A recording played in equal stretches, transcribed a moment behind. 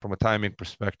from a timing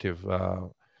perspective,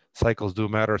 cycles do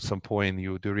matter at some point.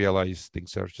 You do realize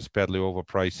things are just badly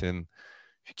overpriced, and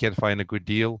if you can't find a good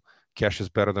deal, cash is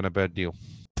better than a bad deal.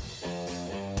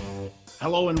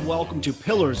 Hello and welcome to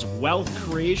Pillars of Wealth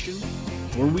Creation,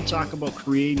 where we talk about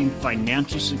creating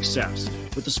financial success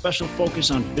with a special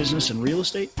focus on business and real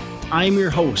estate. I'm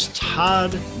your host, Todd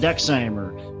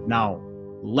Dexheimer. Now,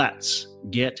 let's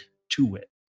get to it.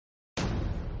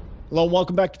 Hello and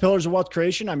welcome back to Pillars of Wealth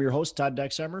Creation. I'm your host, Todd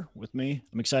Dexheimer. With me,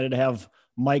 I'm excited to have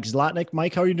Mike Zlotnick.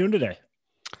 Mike, how are you doing today?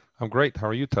 I'm great. How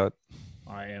are you, Todd?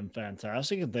 I am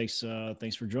fantastic, and thanks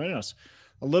for joining us.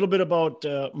 A little bit about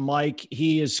Mike.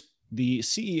 He is the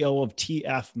CEO of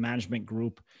TF Management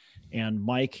Group, and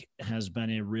Mike has been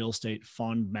a real estate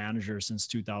fund manager since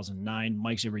 2009.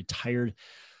 Mike's a retired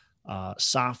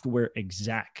software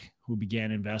exec who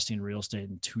began investing in real estate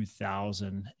in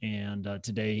 2000, and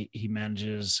today he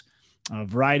manages a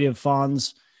variety of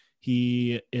funds.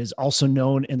 He is also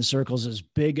known in the circles as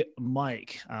Big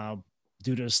Mike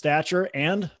due to his stature,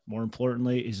 and more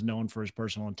importantly, is known for his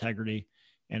personal integrity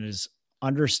and his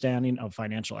understanding of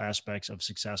financial aspects of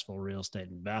successful real estate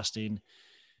investing.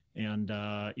 And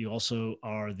you also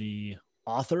are the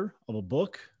author of a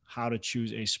book, How to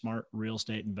Choose a Smart Real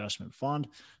Estate Investment Fund.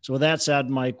 So with that said,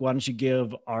 Mike, why don't you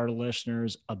give our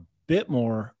listeners a bit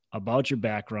more about your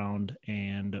background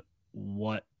and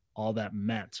what all that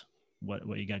meant, what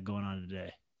you got going on today?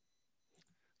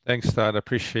 Thanks, Todd. I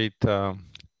appreciate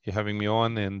you having me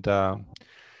on. And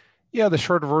the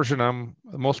short version,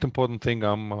 the most important thing,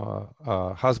 I'm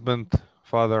a husband,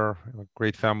 father, a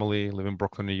great family, live in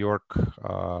Brooklyn, New York.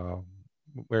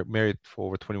 We're married for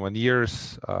over 21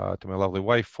 years to my lovely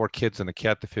wife, 4 kids and a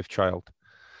cat, the 5th child.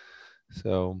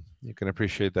 So you can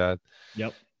appreciate that.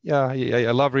 Yep. Yeah,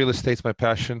 I love real estate. It's my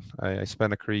passion. I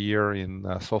spent a career in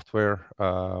software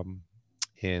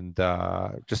and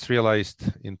just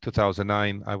realized in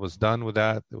 2009 I was done with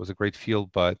that. It was a great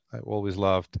field, but I always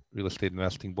loved real estate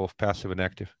investing, both passive and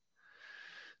active.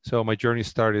 So my journey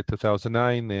started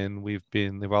 2009, and we've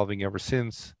been evolving ever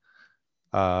since.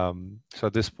 So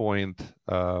at this point,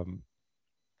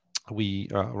 we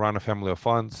run a family of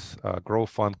funds, a growth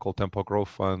fund called Tempo Growth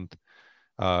Fund,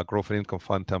 Growth and Income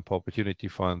Fund, Tempo Opportunity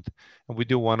Fund, and we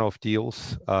do one-off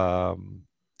deals.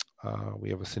 We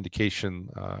have a syndication,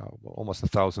 almost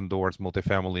 1,000 doors,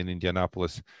 multifamily in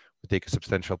Indianapolis. We take a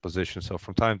substantial position. So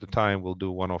from time to time, we'll do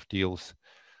one-off deals.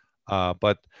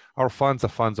 But our funds are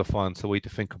funds of funds, the way to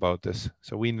think about this.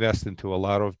 So we invest into a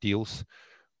lot of deals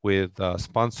with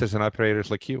sponsors and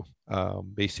operators like you,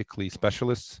 basically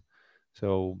specialists.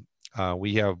 So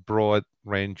we have broad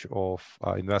range of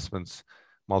investments,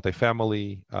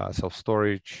 multifamily,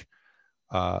 self-storage,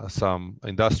 some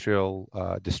industrial,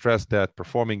 distressed debt,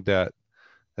 performing debt,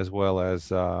 as well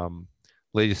as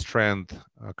latest trend,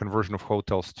 conversion of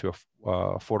hotels to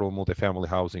affordable multifamily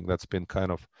housing. That's been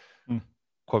kind of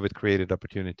COVID-created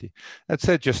opportunity. That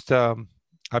said, just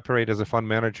operate as a fund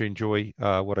manager, enjoy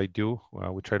what I do.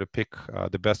 We try to pick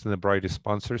the best and the brightest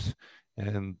sponsors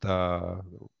and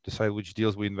decide which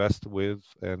deals we invest with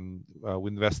and we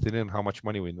invest in and how much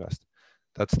money we invest.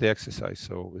 That's the exercise.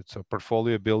 So it's a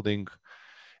portfolio building.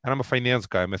 And I'm a finance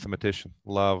guy, mathematician.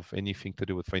 Love anything to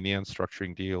do with finance,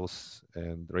 structuring deals,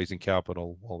 and raising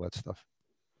capital, all that stuff.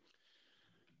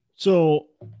 So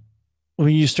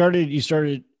when you started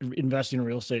investing in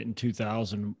real estate in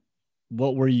 2000,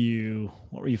 what were you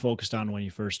focused on when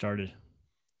you first started?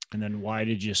 And then why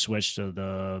did you switch to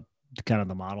the kind of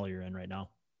the model you're in right now?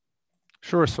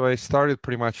 Sure. So I started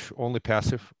pretty much only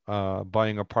passive,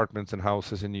 buying apartments and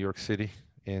houses in New York City.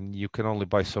 And you can only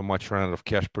buy so much, run out of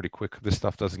cash pretty quick. This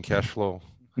stuff doesn't cash flow.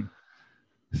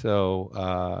 So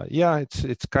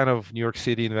it's kind of New York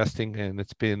City investing, and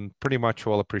it's been pretty much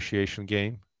all appreciation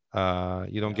game.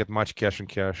 You don't get much cash in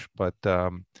cash, but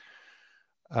so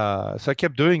I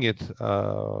kept doing it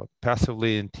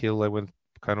passively until I went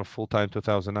kind of full-time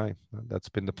 2009. That's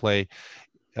been the play.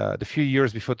 The few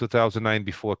years before 2009,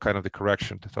 before kind of the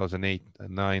correction, 2008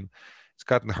 and 9, it's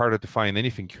gotten harder to find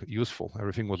anything useful.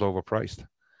 Everything was overpriced.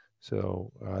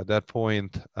 So at that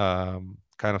point, kind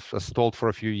of stalled for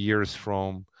a few years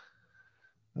from,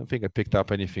 I don't think I picked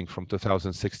up anything from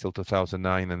 2006 till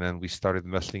 2009. And then we started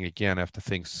investing again after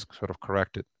things sort of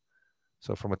corrected.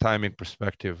 So from a timing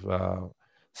perspective,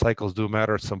 cycles do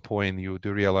matter at some point. You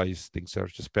do realize things are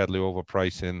just badly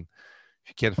overpriced. And if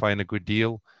you can't find a good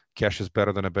deal, cash is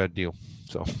better than a bad deal.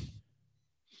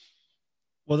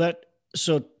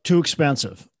 So too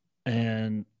expensive,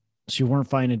 and so you weren't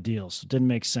finding deals. It didn't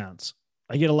make sense.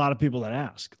 I get a lot of people that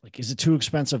ask, like, is it too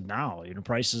expensive now?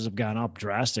 Prices have gone up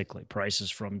drastically. Prices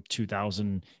from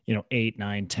 2008,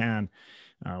 9, 10.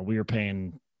 We were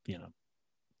paying,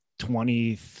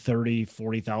 20, 30,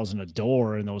 40,000 a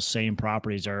door, and those same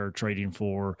properties are trading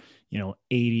for,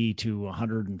 80 to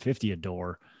 150 a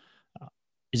door.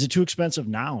 Is it too expensive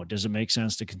now? Does it make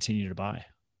sense to continue to buy?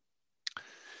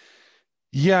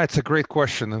 Yeah, it's a great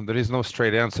question, and there is no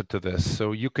straight answer to this.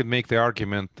 So you could make the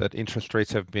argument that interest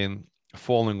rates have been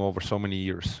falling over so many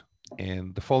years,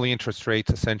 and the falling interest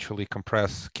rates essentially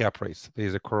compress cap rates.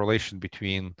 There's a correlation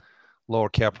between lower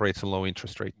cap rates and low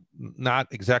interest rate. Not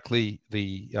exactly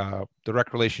the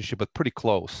direct relationship, but pretty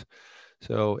close.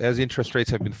 So as interest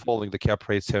rates have been falling, the cap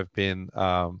rates have been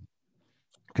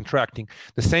contracting.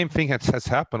 The same thing has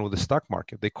happened with the stock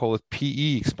market. They call it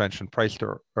PE expansion, price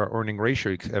to earning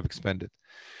ratio have expanded.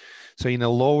 So in a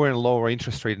lower and lower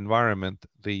interest rate environment,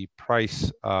 the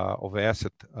price of the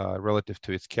asset relative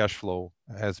to its cash flow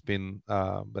has been,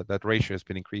 that ratio has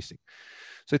been increasing.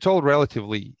 So it's all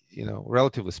relatively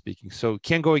speaking. So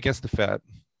can't go against the Fed.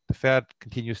 The Fed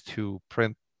continues to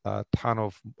print a ton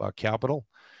of capital,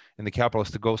 and the capital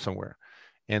is to go somewhere.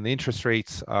 And the interest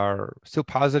rates are still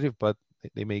positive, but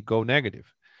they may go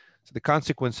negative. So the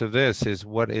consequence of this is,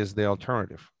 what is the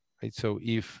alternative, right? So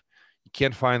if you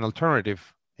can't find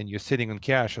alternative and you're sitting on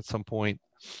cash, at some point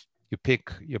you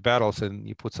pick your battles and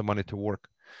you put some money to work.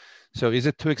 So is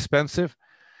it too expensive?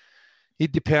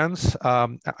 It depends.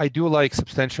 I do like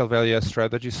substantial value add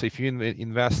strategies. So if you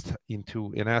invest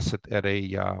into an asset at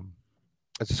a,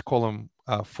 let's just call them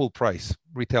full price,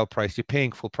 retail price, you're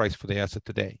paying full price for the asset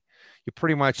today. You're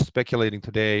pretty much speculating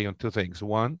today on two things.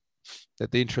 One,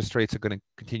 that the interest rates are going to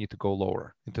continue to go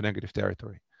lower into negative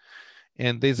territory.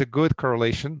 And there's a good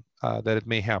correlation that it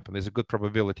may happen. There's a good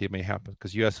probability it may happen,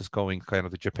 because US is going kind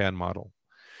of the Japan model.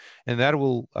 And that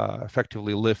will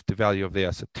effectively lift the value of the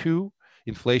asset. Two,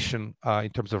 inflation in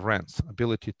terms of rents,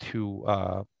 ability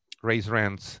to raise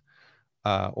rents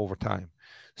over time.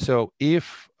 So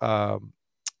if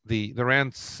the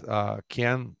rents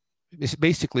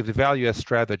basically, if the value add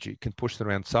strategy can push the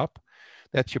rents up,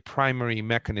 that's your primary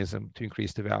mechanism to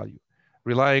increase the value.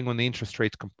 Relying on the interest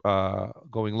rates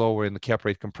going lower and the cap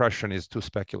rate compression is too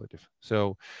speculative.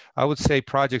 So I would say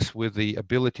projects with the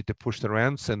ability to push the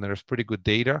rents, and there's pretty good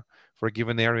data for a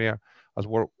given area,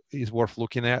 is worth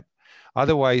looking at.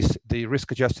 Otherwise, the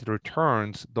risk-adjusted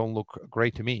returns don't look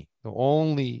great to me. The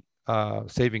only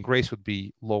saving grace would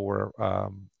be lower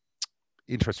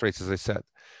interest rates, as I said.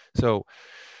 So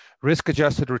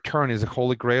risk-adjusted return is a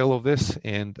holy grail of this,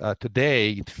 and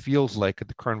today it feels like at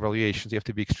the current valuations you have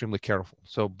to be extremely careful.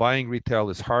 So buying retail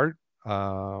is hard.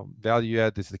 Value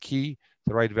add is the key.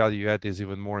 The right value add is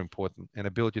even more important, and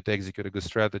ability to execute a good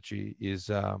strategy is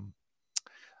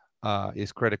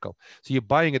critical. So you're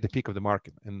buying at the peak of the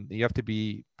market, and you have to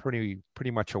be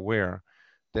pretty much aware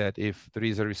that if there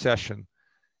is a recession,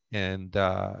 and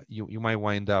you might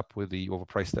wind up with the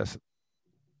overpriced asset.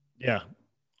 Yeah.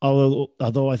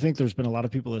 Although I think there's been a lot of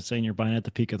people that saying you're buying at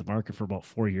the peak of the market for about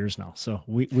 4 years now, so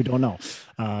we don't know.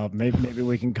 Maybe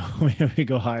we can go maybe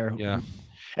go higher. Yeah.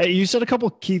 Hey, you said a couple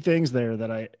of key things there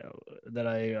that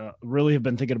I really have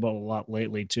been thinking about a lot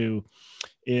lately too.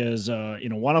 Is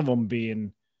one of them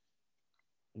being,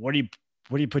 where do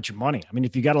you put your money? I mean,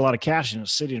 if you got a lot of cash and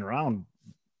it's sitting around,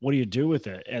 what do you do with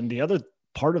it? And the other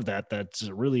part of that's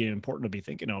really important to be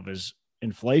thinking of is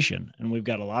inflation. And we've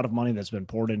got a lot of money that's been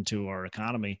poured into our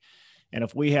economy. And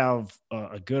if we have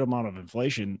a good amount of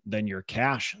inflation, then your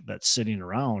cash that's sitting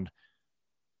around,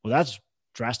 well, that's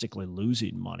drastically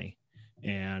losing money.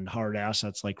 And hard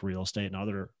assets like real estate and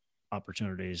other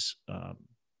opportunities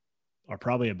are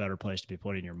probably a better place to be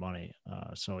putting your money.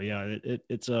 So yeah,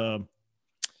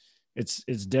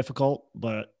 it's difficult,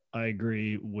 but I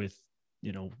agree with,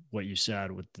 what you said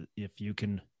if you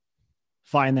can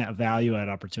find that value add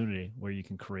opportunity where you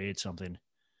can create something,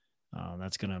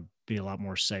 that's going to be a lot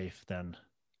more safe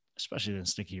especially than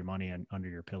sticking your money under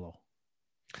your pillow.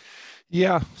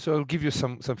 Yeah, so I'll give you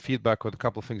some feedback on a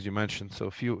couple of things you mentioned. So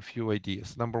a few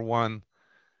ideas. Number one,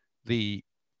 the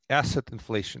asset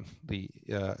inflation, the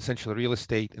essentially real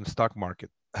estate and stock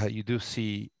market. You do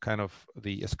see kind of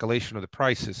the escalation of the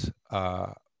prices,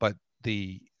 but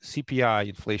the CPI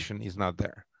inflation is not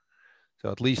there. So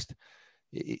at least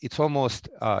it's almost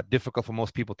difficult for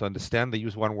most people to understand. They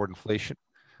use one word, inflation,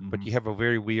 but you have a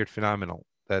very weird phenomenon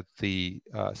that the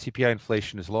CPI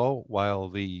inflation is low while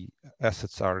the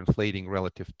assets are inflating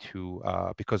relative to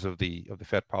because of the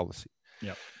Fed policy.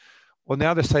 Yeah. On the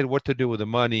other side, what to do with the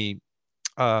money?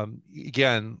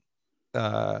 Again,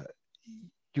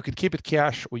 you could keep it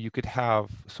cash, or you could have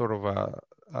sort of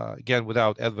again,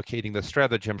 without advocating the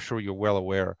strategy, I'm sure you're well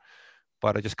aware.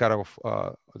 But I just got off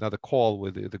another call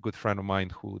with a good friend of mine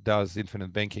who does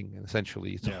infinite banking, and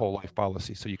essentially it's a whole life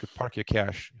policy. So you could park your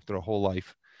cash through a whole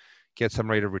life. get some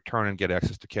rate of return and get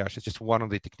access to cash. It's just one of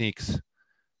the techniques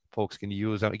folks can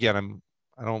use. Again,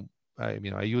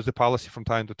 I use the policy from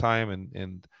time to time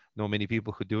and know many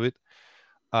people who do it.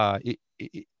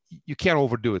 You can't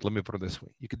overdo it. Let me put it this way.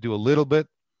 You could do a little bit,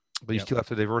 but you still have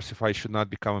to diversify. It should not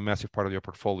become a massive part of your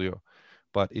portfolio,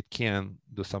 but it can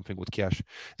do something with cash.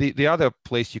 The other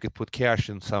place you could put cash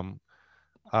in some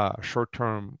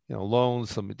short-term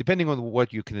loans, depending on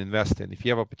what you can invest in. If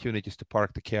you have opportunities to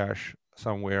park the cash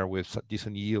somewhere with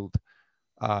decent yield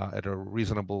at a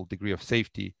reasonable degree of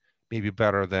safety, maybe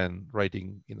better than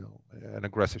writing an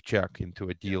aggressive check into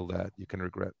a deal that you can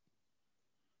regret.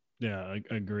 Yeah,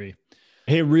 I agree.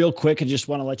 Hey, real quick, I just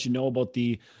want to let you know about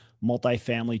the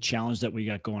multifamily challenge that we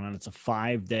got going on. It's a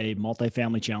 5-day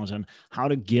multifamily challenge on how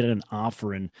to get an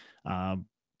offer in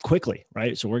quickly,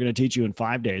 right? So we're going to teach you in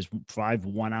 5 days, 5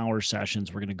 1-hour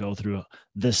sessions. We're going to go through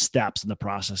the steps in the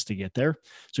process to get there.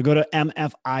 So go to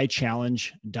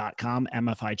mfichallenge.com,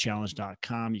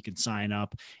 mfichallenge.com. You can sign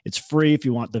up. It's free if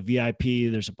you want the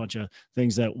VIP. There's a bunch of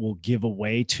things that we'll give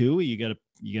away too. You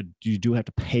do have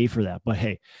to pay for that, but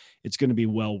hey, it's going to be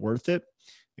well worth it.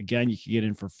 Again, you can get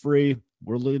in for free.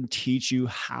 We're going to teach you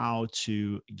how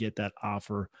to get that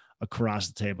offer across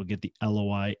the table, get the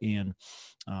LOI in,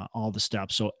 all the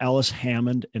steps. So Ellis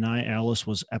Hammond and Ellis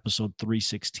was episode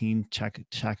 316. Check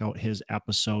out his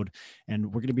episode. And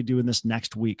we're going to be doing this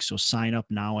next week. So sign up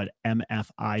now at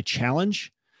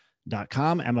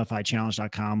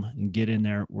mfichallenge.com, and get in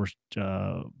there. We're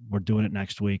doing it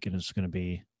next week, and it's going to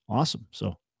be awesome.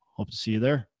 So hope to see you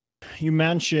there. You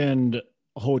mentioned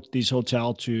these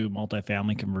hotel to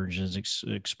multifamily conversions.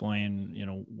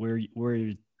 Explain, where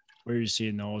you're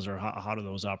seeing those, or how do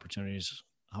those opportunities,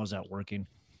 how's that working?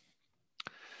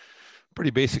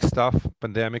 Pretty basic stuff.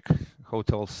 Pandemic,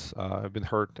 hotels have been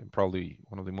hurt, and probably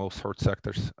one of the most hurt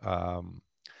sectors.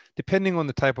 Depending on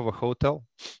the type of a hotel,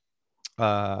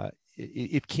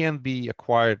 it can be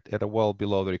acquired at a well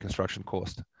below the reconstruction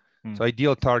cost. So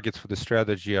ideal targets for the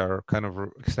strategy are kind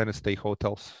of extended stay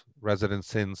hotels,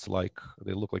 residence inns,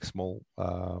 they look like small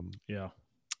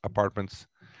apartments.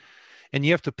 And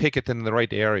you have to pick it in the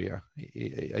right area.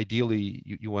 Ideally,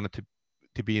 you want it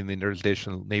to be in the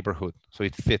residential neighborhood, so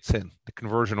it fits in. The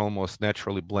conversion almost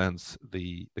naturally blends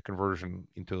the conversion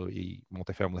into a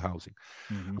multifamily housing.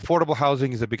 Affordable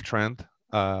housing is a big trend.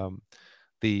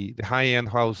 The high-end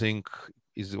housing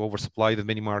is oversupplied in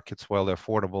many markets, while the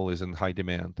affordable is in high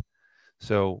demand.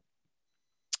 So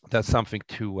that's something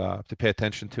to pay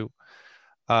attention to.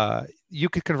 You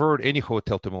could convert any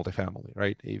hotel to multifamily,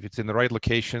 right? If it's in the right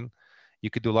location,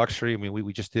 you could do luxury. I mean,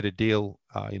 we just did a deal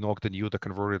in Ogden, Utah,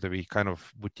 converted a kind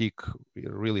of boutique,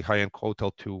 really high-end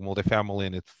hotel to multifamily,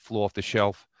 and it flew off the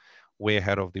shelf way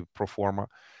ahead of the pro forma.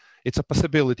 It's a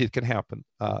possibility, it can happen,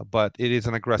 but it is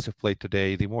an aggressive play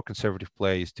today. The more conservative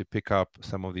play is to pick up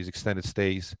some of these extended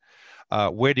stays.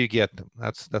 Where do you get them?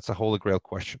 That's a holy grail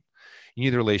question. You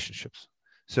need relationships.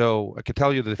 So I can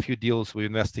tell you that a few deals we're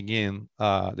investing in,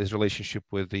 this relationship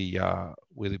with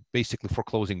basically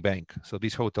foreclosing bank. So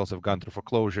these hotels have gone through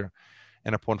foreclosure,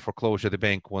 and upon foreclosure, the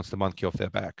bank wants the monkey off their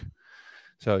back.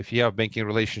 So if you have banking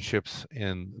relationships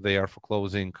and they are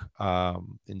foreclosing,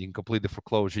 and you can complete the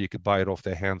foreclosure, you could buy it off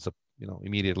their hands,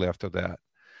 immediately after that.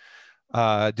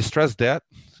 Distressed debt.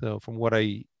 So from what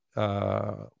I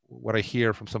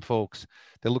hear from some folks,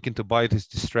 they're looking to buy this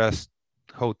distressed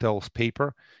hotels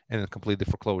paper and then complete the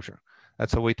foreclosure.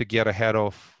 That's a way to get ahead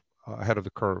of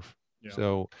the curve. Yeah.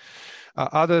 So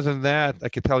other than that, I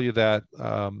can tell you that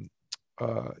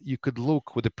you could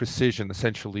look with the precision,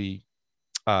 essentially,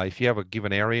 if you have a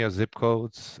given area, zip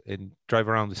codes, and drive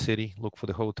around the city, look for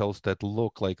the hotels that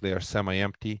look like they are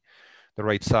semi-empty, the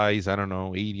right size,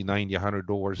 80, 90, 100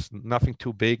 doors, nothing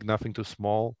too big, nothing too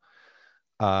small,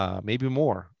 maybe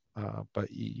more. But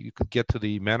you could get to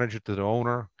the manager, to the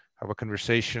owner, have a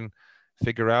conversation,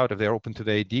 figure out if they're open to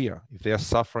the idea. If they are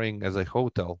suffering as a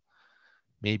hotel,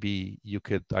 maybe you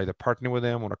could either partner with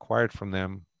them or acquire it from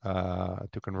them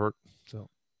to convert. So,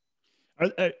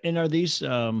 are these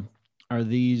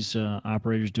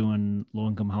operators doing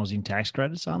low-income housing tax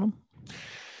credits on them?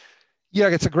 Yeah,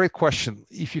 it's a great question.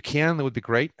 If you can, it would be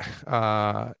great.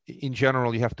 In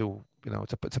general, you have to,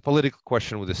 it's a political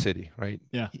question with the city, right?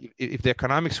 Yeah. If the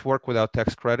economics work without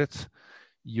tax credits,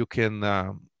 you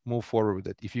can move forward with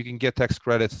it. If you can get tax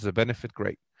credits as a benefit,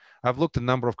 great. I've looked at a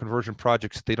number of conversion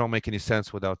projects. They don't make any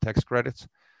sense without tax credits.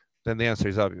 Then the answer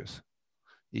is obvious.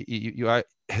 I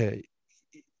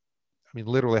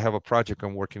literally have a project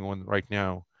I'm working on right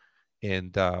now,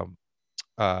 and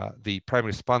the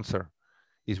primary sponsor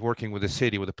is working with the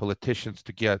city, with the politicians,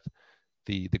 to get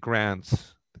the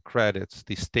grants, the credits,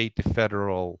 the state, the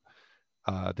federal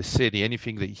the city,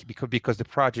 anything that because the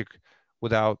project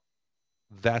without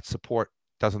that support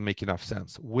doesn't make enough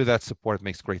sense. With that support, it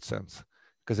makes great sense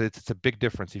because it's a big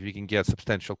difference if you can get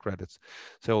substantial credits.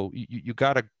 So you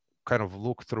got to kind of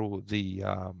look through the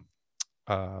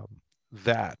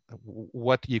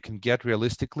what you can get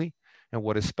realistically and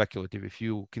what is speculative. If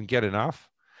you can get enough,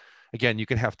 again, you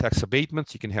can have tax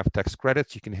abatements, you can have tax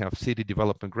credits, you can have city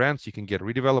development grants, you can get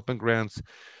redevelopment grants.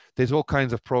 There's all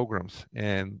kinds of programs.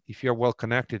 And if you're well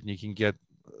connected and you can get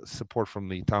support from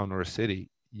the town or a city,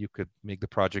 you could make the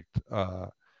project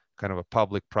kind of a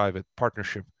public-private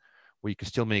partnership where you can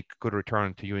still make good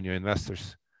return to you and your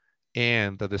investors,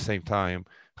 and at the same time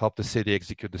help the city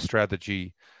execute the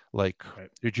strategy, like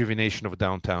rejuvenation of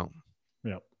downtown.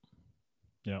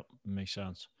 Yep, makes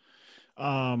sense.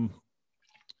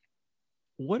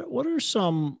 What are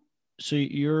some? So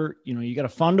you got a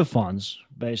fund of funds.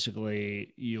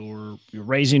 Basically, you're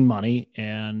raising money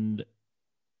and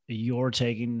you're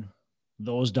taking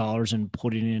those dollars and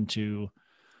putting it into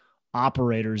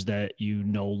operators that you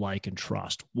know, like, and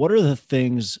trust. What are the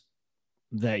things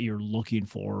that you're looking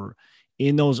for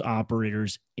in those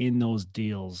operators, in those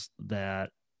deals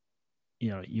that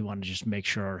you want to just make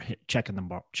sure are checking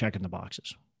the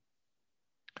boxes?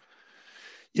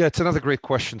 Yeah, it's another great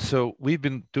question. So we've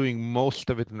been doing most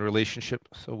of it in relationship.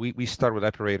 So we start with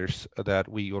operators that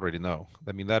we already know.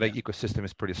 I mean, that ecosystem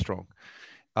is pretty strong.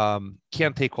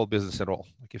 Can't take all business at all.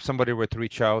 Like if somebody were to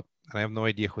reach out and I have no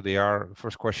idea who they are, the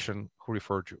first question, who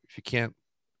referred you? If you can't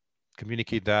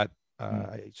communicate that,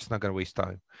 it's just not going to waste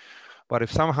time. But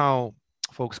if somehow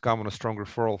folks come on a strong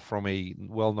referral from a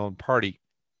well-known party,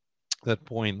 at that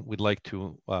point, we'd like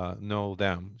to know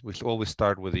them. We always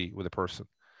start with the person.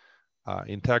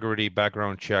 Integrity,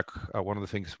 background check. One of the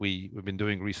things we've been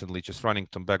doing recently, just running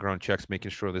some background checks,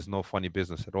 making sure there's no funny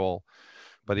business at all.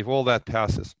 But if all that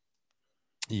passes,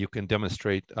 you can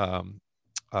demonstrate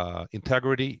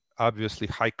integrity, obviously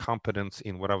high competence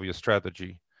in whatever your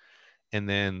strategy. And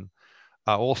then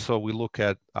also we look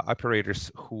at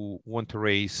operators who want to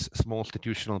raise small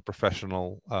institutional and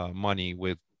professional money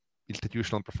with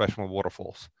institutional and professional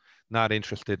waterfalls, not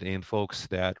interested in folks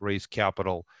that raise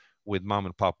capital with mom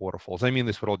and pop waterfalls. I mean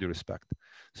this with all due respect.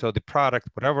 So the product,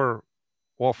 whatever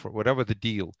offer, whatever the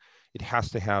deal, it has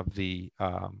to have the,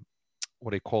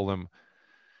 what I call them,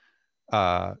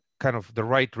 kind of the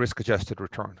right risk-adjusted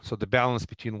return. So the balance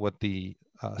between what the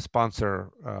sponsor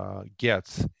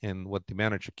gets and what the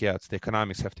manager gets, the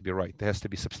economics have to be right. There has to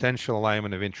be substantial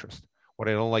alignment of interest. What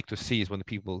I don't like to see is when the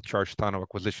people charge a ton of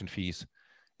acquisition fees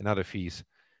and other fees,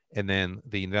 and then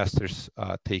the investors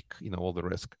take all the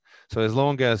risk. So as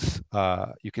long as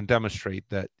you can demonstrate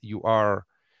that you are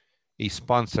a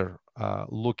sponsor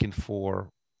looking for,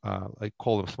 I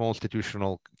call them small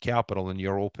institutional capital, and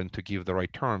you're open to give the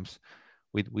right terms,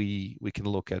 we can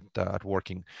look at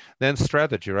working. Then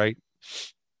strategy, right?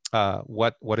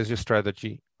 What is your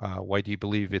strategy? Why do you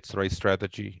believe it's the right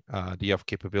strategy? Do you have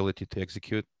capability to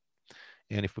execute?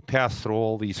 And if we pass through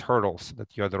all these hurdles,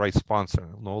 that you're the right sponsor,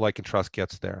 no like and trust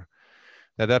gets there.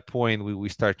 At that point, we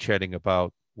start chatting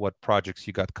about what projects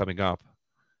you got coming up,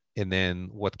 and then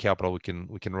what capital we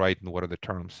can write and what are the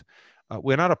terms.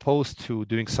 We're not opposed to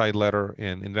doing side letter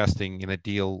and investing in a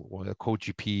deal or a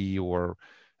co-GP or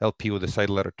LP with the side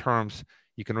letter terms.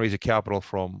 You can raise a capital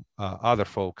from other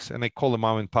folks, and I call them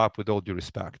mom and pop with all due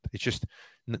respect. It's just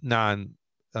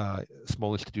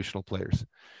small institutional players.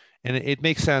 And it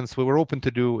makes sense. We were open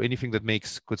to do anything that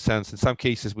makes good sense. In some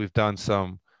cases, we've done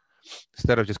some,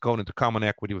 instead of just going into common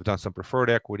equity, we've done some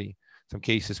preferred equity. In some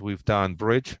cases, we've done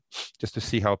bridge just to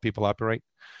see how people operate.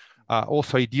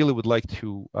 Also, ideally, we'd like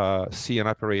to see an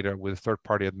operator with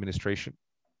third-party administration.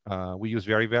 We use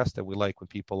Verivest, and we like when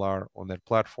people are on that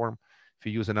platform. If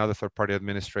you use another third-party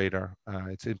administrator,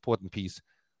 it's an important piece.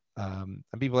 And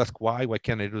people ask, why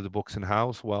can't I do the books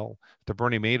in-house? Well, to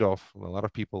Bernie Madoff, a lot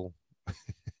of people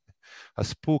are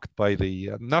spooked by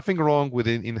the, nothing wrong with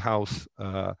in-house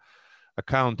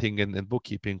accounting and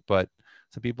bookkeeping, but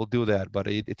some people do that, but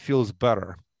it feels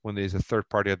better when there's a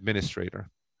third-party administrator.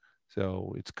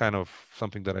 So it's kind of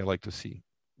something that I like to see.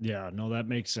 Yeah, no, that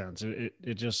makes sense.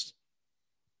 It just,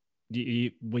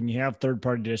 when you have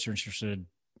third-party disinterested,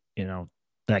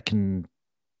 that can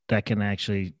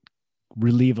actually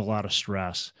relieve a lot of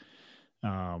stress.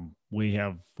 We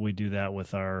do that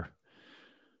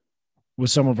with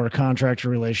some of our contractor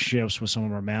relationships, with some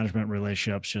of our management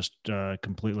relationships, just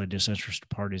completely disinterested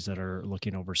parties that are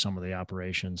looking over some of the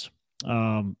operations.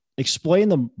 Explain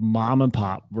the mom and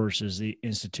pop versus the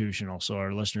institutional, so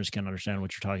our listeners can understand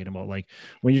what you're talking about. Like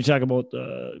when you talk about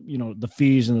the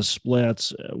fees and the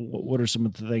splits, what are some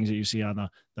of the things that you see on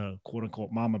the quote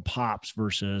unquote mom and pops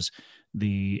versus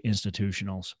the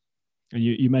institutionals? And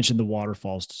you mentioned the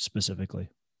waterfalls specifically.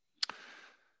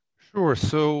 Sure.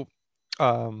 So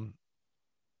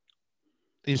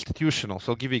institutional.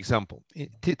 So I'll give you an example.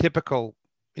 Typical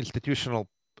institutional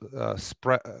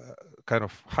spread kind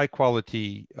of high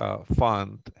quality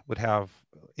fund would have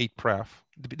 8 pref.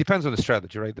 Depends on the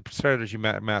strategy, right? The strategy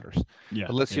matters. Yeah.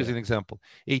 But let's use an example: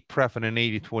 8 pref and an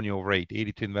 80-20 over 8.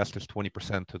 80 to investors,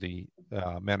 20% to the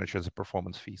manager as a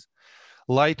performance fees.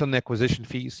 Light on acquisition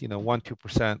fees,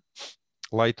 1-2%.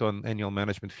 Light on annual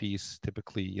management fees,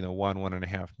 typically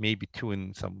 1-1.5, maybe 2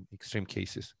 in some extreme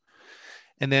cases.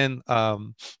 And then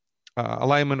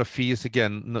alignment of fees,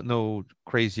 again, no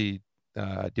crazy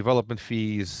development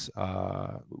fees.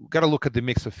 Got to look at the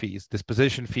mix of fees.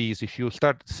 Disposition fees, if you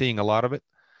start seeing a lot of it.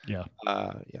 Yeah.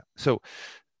 So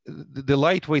the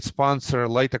lightweight sponsor,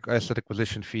 light asset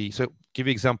acquisition fee. So give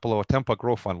you an example of a Tempo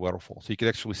Growth Fund waterfall. So you can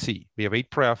actually see we have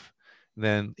 8 pref,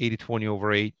 then 80-20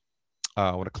 over 8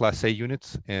 on a Class A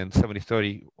units and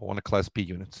 70-30 on a Class B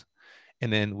units.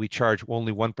 And then we charge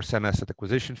only 1% asset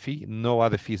acquisition fee, no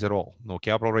other fees at all. No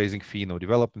capital raising fee, no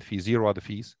development fee, 0 other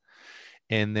fees.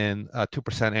 And then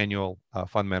 2% annual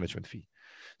fund management fee.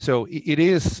 So it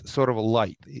is sort of a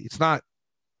light. It's not,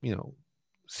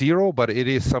 0, but it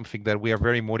is something that we are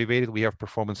very motivated. We have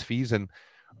performance fees, and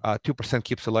 2%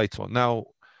 keeps the lights on. Now,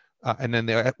 and then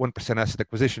the 1% asset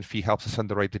acquisition fee helps us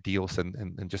underwrite the deals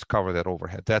and just cover that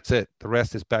overhead. That's it. The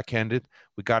rest is back-ended.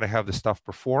 We got to have the stuff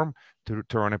perform to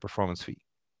earn a performance fee,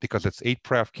 because it's 8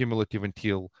 pref cumulative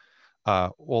until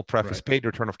all pref is paid,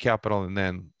 return of capital, and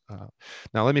then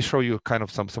now let me show you kind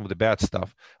of some of the bad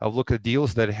stuff. I'll look at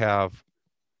deals that have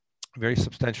very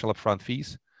substantial upfront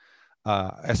fees.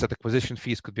 Asset acquisition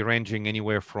fees could be ranging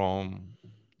anywhere from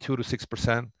 2 to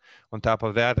 6%. On top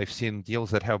of that, I've seen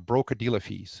deals that have broker-dealer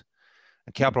fees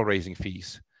and capital raising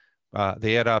fees.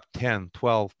 They add up 10,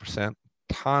 12%,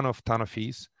 ton of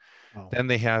fees. Wow. Then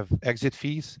they have exit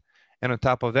fees. And on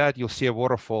top of that, you'll see a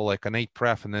waterfall like an 8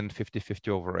 pref and then 50-50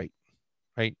 over 8.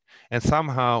 Right? And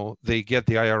somehow they get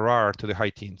the IRR to the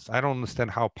high teens. I don't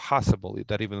understand how possible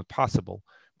that even possible,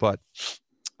 but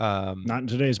not in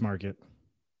today's market.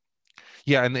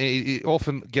 Yeah, and it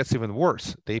often gets even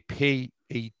worse. They pay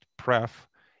 8 pref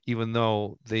even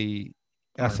though the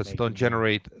assets don't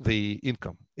generate the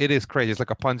income. It is crazy. It's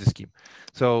like a Ponzi scheme.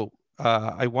 So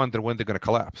I wonder when they're going to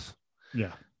collapse.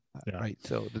 Yeah. Right.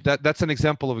 So that's an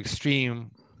example of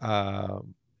extreme,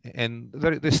 and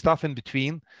there's stuff in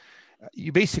between.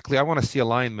 You basically, I want to see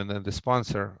alignment, and the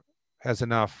sponsor has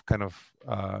enough kind of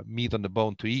meat on the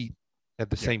bone to eat.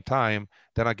 At the same time,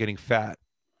 they're not getting fat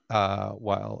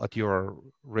while at your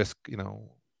risk,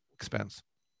 expense.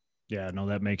 Yeah, no,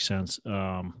 that makes sense.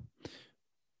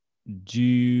 Do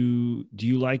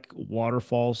you like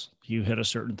waterfalls? You hit a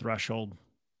certain threshold,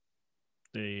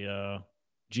 the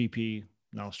GP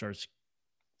now starts,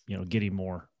 getting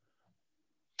more.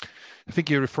 I think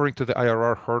you're referring to the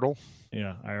IRR hurdle.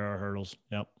 Yeah, IRR hurdles.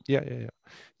 Yep.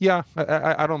 Yeah.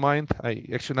 I don't mind. I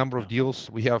actually number of deals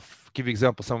we have. Give you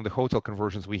example some of the hotel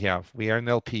conversions we have. We are an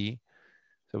LP,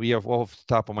 so we have off the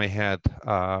top of my head.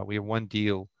 We have one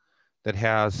deal that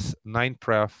has 9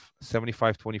 pref,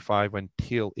 75-25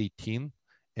 until 18,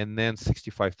 and then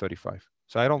 65-35.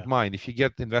 So I don't mind if you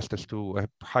get investors to a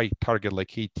high target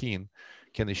like 18.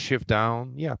 Can they shift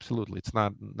down? Yeah, absolutely. It's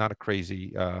not a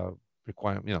crazy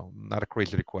requirement. Not a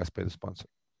crazy request by the sponsor.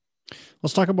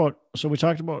 Let's talk about. So we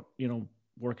talked about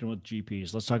working with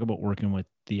GPs. Let's talk about working with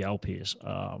the LPs.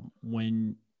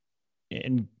 When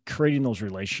in creating those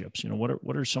relationships,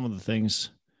 what are some of the things?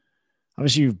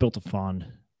 Obviously, you've built a fund,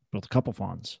 built a couple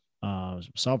funds,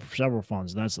 several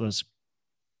funds. That's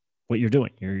what you're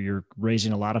doing. You're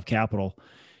raising a lot of capital.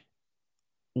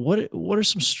 What are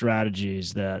some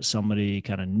strategies that somebody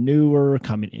kind of newer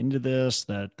coming into this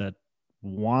that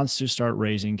wants to start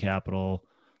raising capital?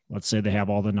 Let's say they have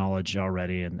all the knowledge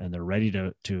already and they're ready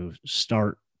to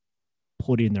start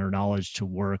putting their knowledge to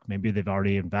work. Maybe they've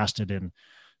already invested in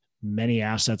many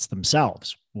assets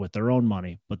themselves with their own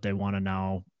money, but they want to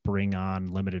now bring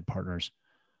on limited partners.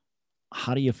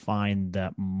 How do you find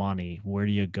that money? Where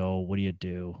do you go? What do you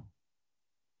do?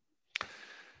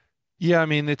 Yeah, I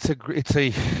mean, it's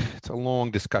a long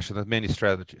discussion. There's many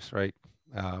strategies, right?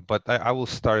 But I will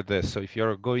start this. So if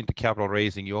you're going to capital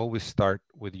raising, you always start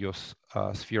with your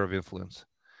sphere of influence.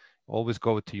 Always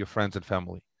go to your friends and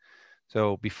family.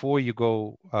 So before you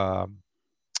go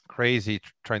crazy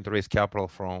trying to raise capital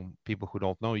from people who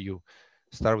don't know you,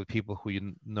 start with people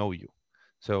who know you.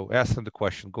 So ask them the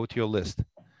question, go to your list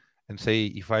and say,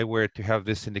 if I were to have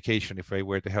this indication, if I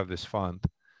were to have this fund,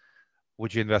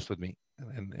 would you invest with me?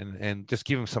 And just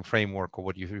give them some framework of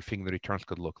what you think the returns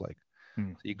could look like.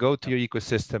 So you go to your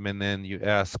ecosystem and then you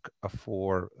ask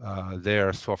for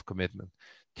their soft commitment.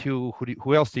 Two,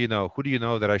 who else do you know? Who do you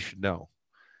know that I should know?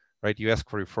 Right? You ask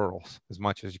for referrals as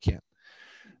much as you can.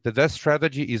 That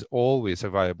strategy is always a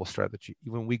viable strategy.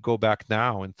 Even we go back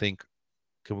now and think,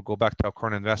 can we go back to our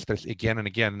current investors again and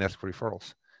again and ask for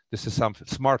referrals? This is something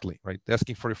smartly, right?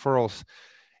 Asking for referrals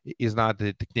is not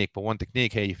the technique, but one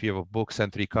technique, hey, if you have a book,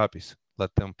 send 3 copies,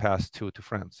 let them pass 2 to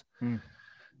friends.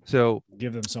 So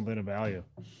give them something of value.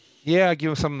 Yeah, give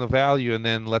them something of value, and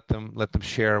then let them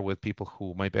share with people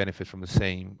who might benefit from the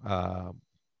same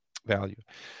value.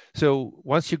 So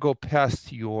once you go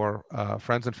past your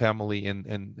friends and family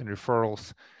and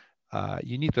referrals,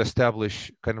 you need to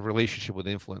establish kind of relationship with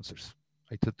influencers.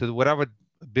 Right? To whatever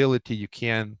ability you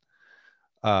can,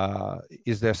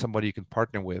 is there somebody you can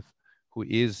partner with who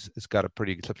has got a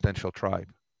pretty substantial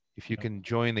tribe? If you can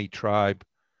join a tribe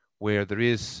where there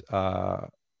is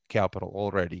capital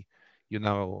already, you're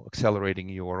now accelerating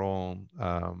your own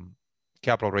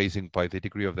capital raising by the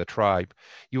degree of the tribe.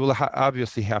 You will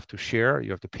obviously have to share.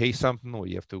 You have to pay something, or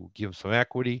you have to give some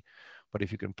equity. But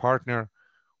if you can partner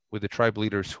with the tribe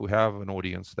leaders who have an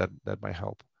audience, that might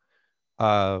help.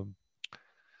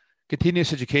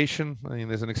 Continuous education. I mean,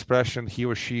 there's an expression: he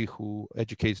or she who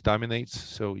educates dominates.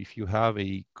 So if you have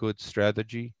a good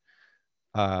strategy,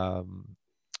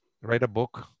 write a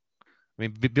book. I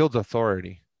mean, build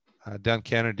authority. Dan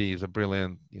Kennedy is a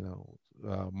brilliant,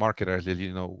 marketer, as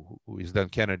you know, who is Dan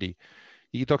Kennedy.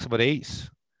 He talks about ACE,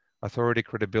 authority,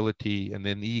 credibility, and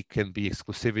then E can be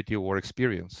exclusivity or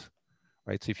experience,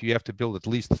 right? So if you have to build at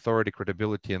least authority,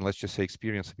 credibility, and let's just say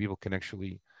experience, so people can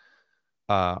actually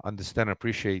understand and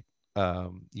appreciate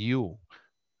you,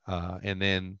 and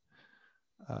then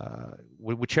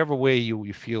whichever way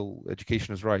you feel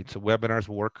education is right. So webinars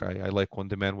work. I like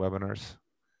on-demand webinars.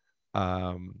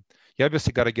 You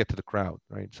obviously got to get to the crowd,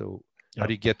 right? So how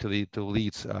do you get to the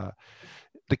leads?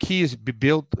 The key is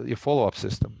build your follow-up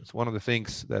system. It's one of the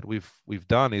things that we've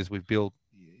done is we've built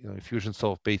a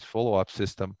Infusionsoft-based follow-up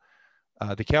system.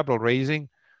 The capital raising,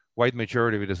 wide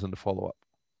majority of it is in the follow-up.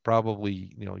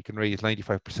 Probably, you can raise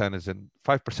 95% is in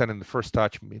 5% in the first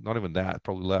touch, not even that,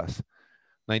 probably less.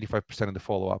 95% in the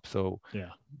follow-up. So you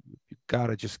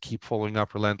gotta just keep following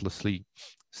up relentlessly,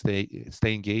 stay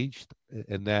engaged,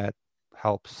 and that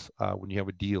helps when you have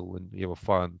a deal and you have a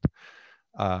fund.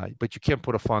 But you can't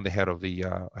put a fund ahead of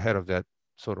that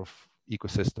sort of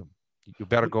ecosystem. You're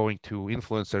better going to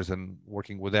influencers and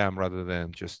working with them rather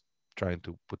than just trying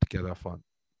to put together a fund.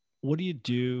 What do you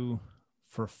do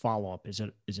for follow-up? Is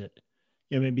it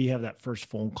maybe you have that first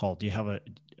phone call. Do you have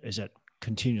is it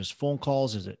continuous phone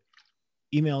calls? Is it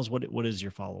emails? What is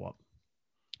your follow-up?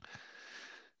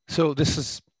 So this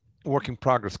is work in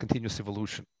progress, continuous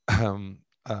evolution.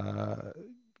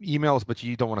 Emails, but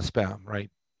you don't want to spam, right?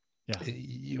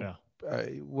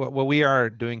 What we are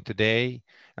doing today,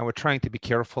 and we're trying to be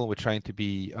careful, we're trying to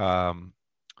be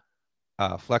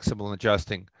flexible and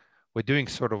adjusting. We're doing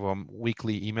sort of a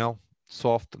weekly email,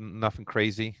 soft, nothing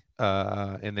crazy.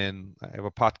 And then I have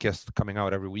a podcast coming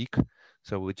out every week.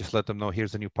 So we just let them know,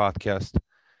 here's a new podcast.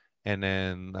 And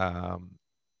then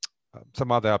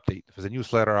some other update, if there's a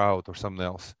newsletter out or something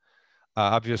else.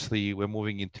 Obviously, we're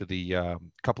moving into the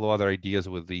couple of other ideas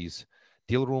with these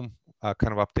deal room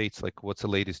kind of updates, like what's the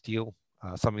latest deal,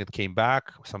 something that came back,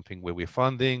 something where we're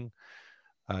funding,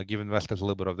 give investors a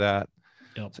little bit of that.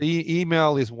 So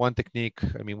email is one technique.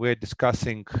 I mean, we're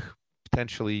discussing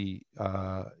potentially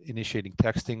initiating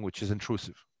texting, which is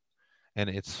intrusive. And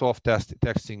it's soft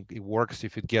texting. It works.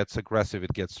 If it gets aggressive,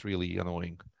 it gets really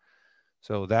annoying.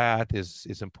 So that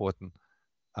is important.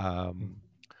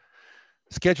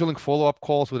 Scheduling follow-up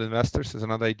calls with investors is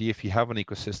another idea. If you have an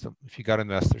ecosystem, if you got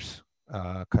investors,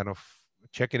 kind of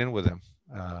checking in with them,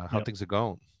 how things are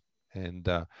going. And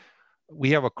we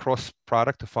have a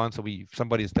cross-product fund. So if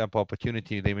somebody's Tempo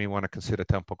Opportunity, they may want to consider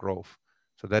Tempo Growth.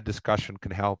 So that discussion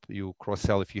can help you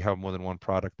cross-sell if you have more than one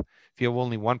product. If you have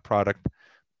only one product,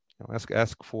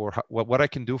 ask for what I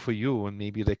can do for you, and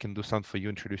maybe they can do something for you,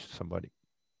 introduce to somebody.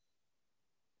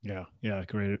 Yeah.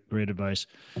 Great advice.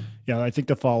 Yeah. I think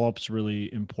the follow-up is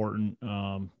really important.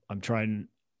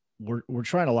 we're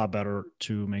trying a lot better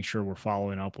to make sure we're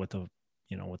following up with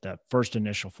with that first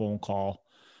initial phone call.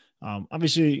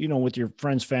 Obviously, with your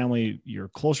friends, family, your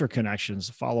closer connections,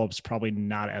 the follow-up is probably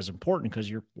not as important because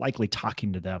you're likely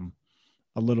talking to them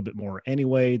a little bit more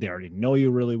anyway. They already know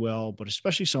you really well, but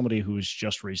especially somebody who's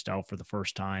just reached out for the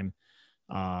first time.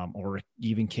 or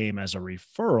even came as a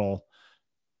referral,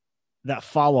 that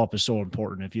follow-up is so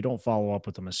important. If you don't follow up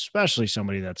with them, especially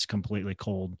somebody that's completely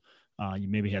cold, you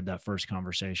maybe had that first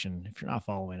conversation. If you're not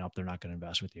following up, they're not going to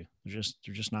invest with you.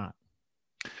 They're just not.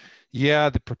 Yeah,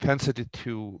 the propensity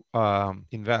to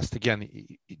invest, again,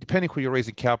 depending who you're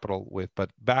raising capital with, but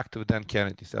back to Dan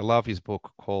Kennedy. I love his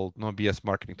book called No BS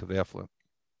Marketing to the Affluent.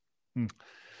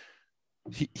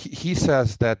 He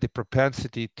says that the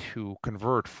propensity to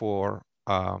convert for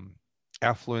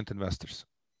affluent investors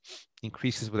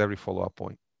increases with every follow-up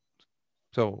point.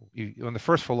 So on the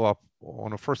first follow-up,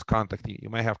 on the first contact, you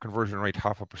might have conversion rate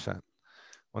 0.5%.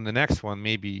 On the next one,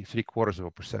 maybe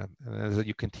 0.75%. And as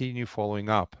you continue following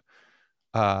up,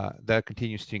 that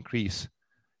continues to increase,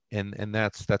 and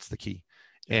that's the key.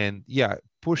 And yeah,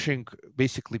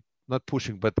 basically not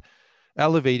pushing, but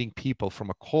elevating people from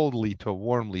a cold lead to a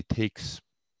warm lead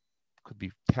could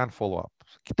be 10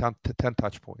 follow-ups, 10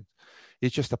 touch points.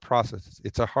 It's just a process.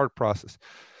 It's a hard process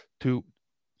to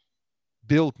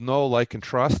build know, like, and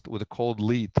trust with a cold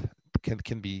lead.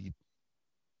 Can be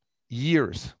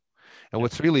years. And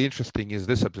what's really interesting is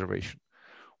this observation.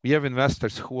 We have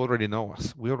investors who already know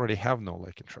us. We already have know,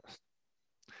 like, and trust,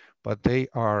 but they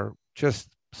are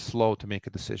just slow to make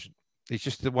a decision. It's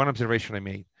just the one observation I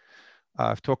made.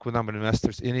 I've talked with a number of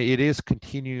investors, and it is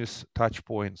continuous touch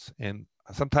points. And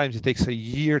sometimes it takes a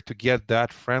year to get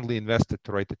that friendly investor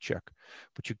to write the check,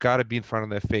 but you got to be in front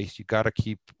of their face. You got to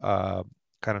keep kind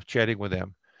of chatting with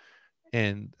them.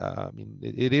 And I mean,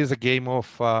 it is a game of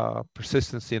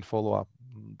persistency and follow-up.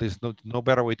 There's no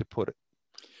better way to put it.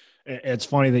 It's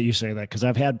funny that you say that, because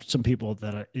I've had some people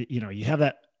that, you have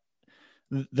that,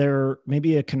 there may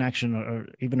be a connection or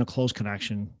even a close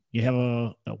connection. You have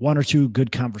a one or two good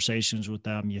conversations with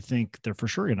them. You think they're for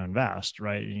sure going to invest,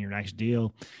 right, in your next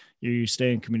deal. You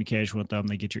stay in communication with them.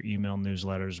 They get your email,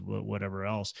 newsletters, whatever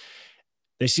else.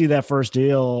 They see that first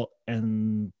deal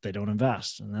and they don't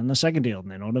invest. And then the second deal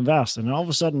and they don't invest. And then all of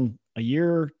a sudden, a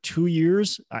year, 2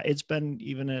 years, it's been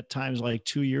even at times like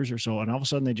 2 years or so. And all of a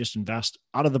sudden they just invest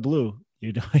out of the blue.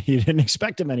 You didn't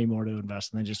expect them anymore to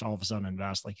invest. And they just all of a sudden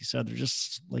invest. Like you said, they're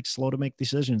just like slow to make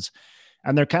decisions.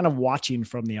 And they're kind of watching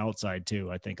from the outside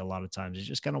too. I think a lot of times you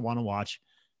just kind of want to watch,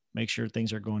 make sure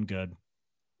things are going good.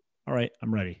 All right,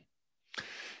 I'm ready.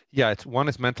 Yeah, it's one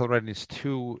is mental readiness.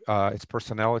 Two, it's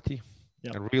personality.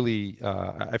 Yep. And really,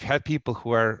 I've had people who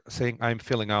are saying, I'm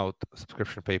filling out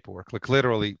subscription paperwork. Like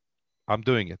literally, I'm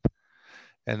doing it.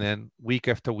 And then week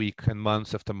after week and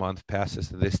months after month passes,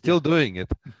 and they're still doing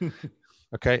it.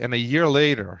 Okay. And a year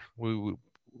later,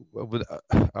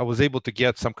 I was able to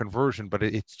get some conversion, but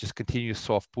it's just continuous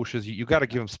soft pushes. You got to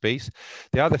give them space.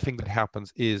 The other thing that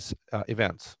happens is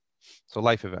events. So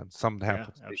life events, something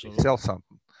happens, they sell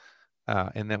something.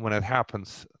 And then when it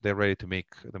happens, they're ready to make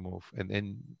the move.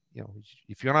 And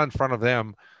if you're not in front of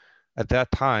them at that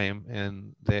time,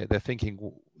 and they're thinking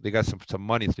they got some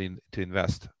money to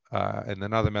invest, and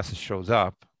another message shows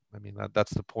up, I mean,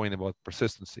 that's the point about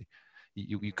persistency.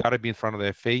 You got to be in front of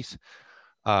their face.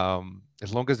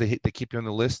 As long as they keep you on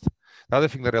the list. The other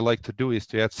thing that I like to do is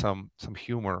to add some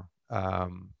humor,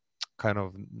 kind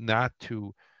of not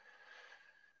to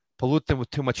pollute them with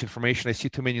too much information. I see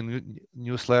too many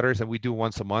newsletters, and we do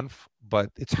once a month, but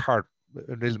it's hard.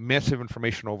 There's massive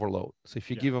information overload. So if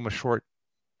you give them a short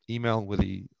email with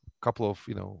a couple of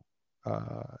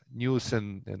news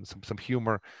and some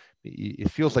humor, it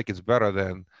feels like it's better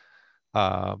than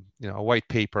a white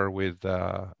paper with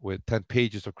 10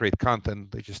 pages of great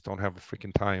content. They just don't have a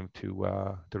freaking time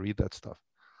to read that stuff.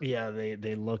 Yeah,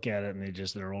 they look at it and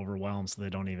they're overwhelmed, so they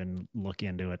don't even look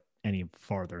into it any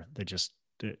farther. They just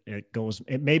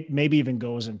it maybe even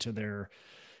goes into their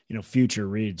future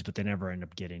reads, but they never end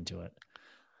up getting to it.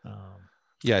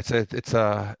 Yeah,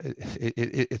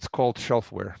 it's called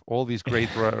shelfware. All these great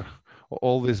when it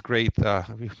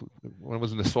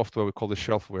was in the software, we called it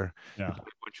shelfware. Yeah, you buy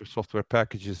a bunch of software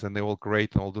packages and they're all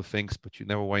great and all do things, but you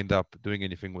never wind up doing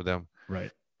anything with them. Right.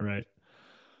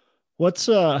 What's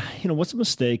a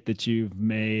mistake that you've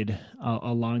made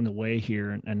along the way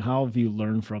here, and how have you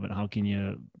learned from it? How can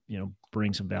you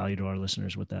bring some value to our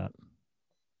listeners with that?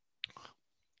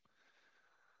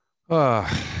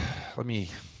 Let me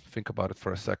think about it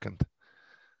for a second.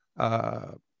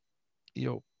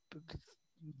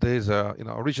 There's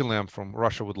originally I'm from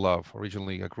Russia with love.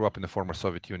 Originally I grew up in the former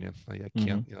Soviet Union. I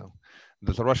can't,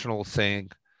 there's a Russian old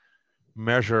saying,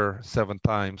 measure 7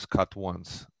 times, cut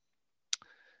once.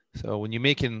 So when you're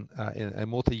making a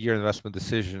multi-year investment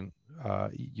decision,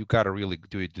 you got to really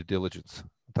do your due diligence.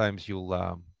 Sometimes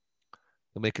you'll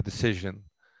make a decision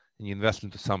and you invest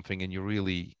into something and you're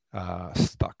really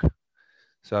stuck.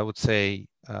 So I would say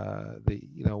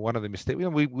one of the mistakes,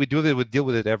 we deal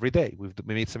with it every day. We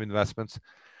made some investments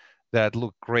that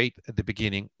look great at the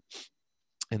beginning,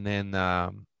 and then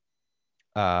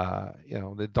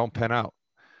they don't pan out.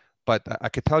 But I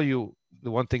could tell you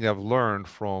the one thing I've learned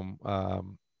from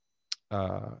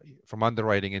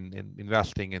underwriting and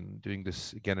investing and doing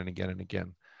this again and again and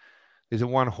again. There's a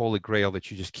one holy grail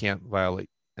that you just can't violate,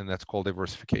 and that's called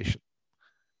diversification.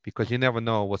 Because you never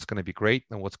know what's going to be great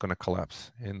and what's going to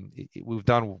collapse. And we've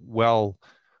done well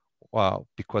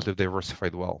because we've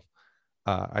diversified well.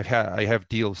 I have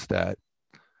deals that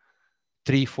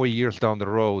 3-4 years down the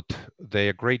road, they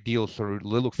are great deals. They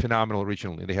look phenomenal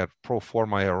originally. They had pro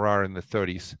forma IRR in the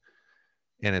 30s,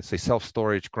 and it's a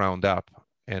self-storage ground up,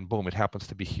 and boom, it happens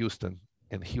to be Houston,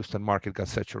 and the Houston market got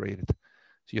saturated.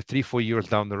 So you're 3-4 years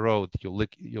down the road, you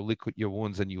lick your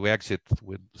wounds and you exit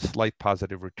with slight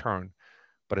positive return,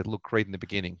 but it looked great in the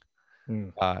beginning.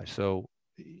 So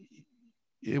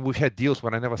we've had deals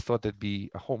when I never thought there'd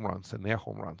be home runs, and they're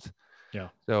home runs. Yeah.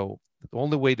 So the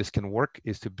only way this can work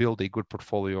is to build a good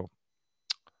portfolio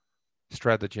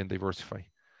strategy and diversify.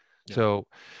 Yeah. So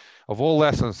of all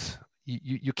lessons,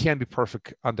 you can't be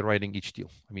perfect underwriting each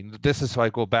deal. I mean, this is why I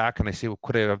go back and I say, well,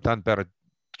 could I have done better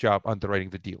job underwriting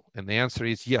the deal? And the answer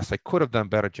is yes, I could have done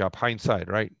better job. Hindsight,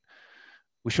 right?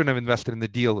 We shouldn't have invested in the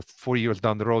deal. 4 years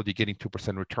down the road, you're getting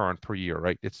 2% return per year,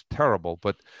 right? It's terrible,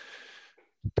 but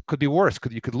it could be worse.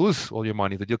 You could lose all your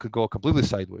money. The deal could go completely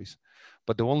sideways.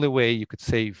 But the only way you could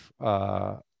save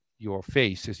your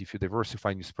face is if you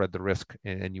diversify and you spread the risk,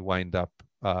 and you wind up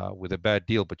with a bad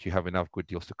deal, but you have enough good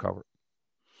deals to cover.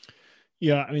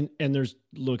 Yeah, I mean, and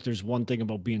there's one thing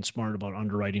about being smart about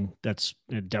underwriting that's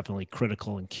definitely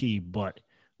critical and key, but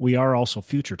we are also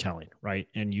future telling, right?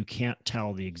 And you can't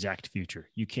tell the exact future.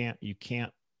 You can't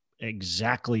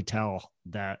exactly tell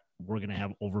that we're going to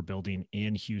have overbuilding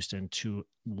in Houston to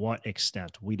what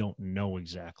extent. We don't know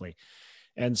exactly.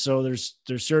 And so there's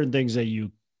certain things that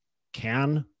you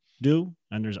can do,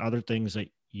 and there's other things that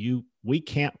we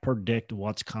can't predict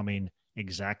what's coming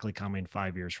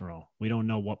 5 years from now. We don't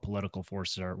know what political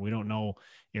forces are. We don't know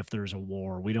if there's a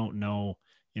war. We don't know,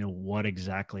 what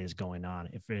exactly is going on.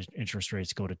 If interest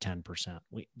rates go to 10%,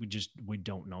 we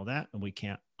don't know that, and we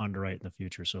can't underwrite in the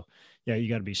future. So yeah, you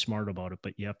got to be smart about it,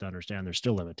 but you have to understand there's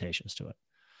still limitations to it.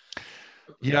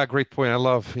 Yeah, great point. I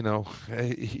love,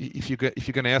 if you're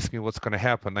going to ask me what's going to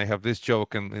happen, I have this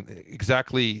joke, and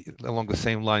exactly along the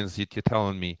same lines that you're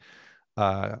telling me.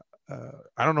 I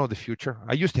don't know the future.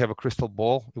 I used to have a crystal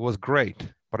ball. It was great,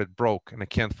 but it broke, and I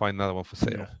can't find another one for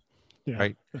sale. Yeah.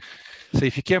 Right. So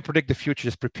if you can't predict the future,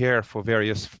 just prepare for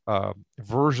various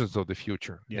versions of the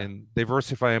future, and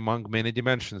diversify among many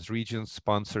dimensions, regions,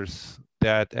 sponsors,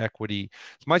 debt, equity,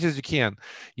 as much as you can.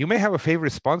 You may have a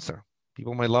favorite sponsor.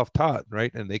 People might love Todd,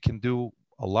 right? And they can do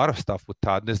a lot of stuff with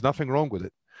Todd. And there's nothing wrong with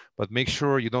it, but make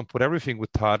sure you don't put everything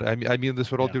with Todd. I mean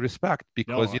this with all due respect,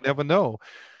 because you never know.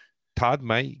 Todd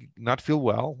might not feel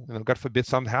well, God forbid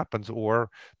something happens, or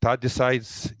Todd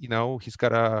decides, he now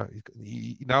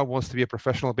wants to be a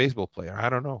professional baseball player. I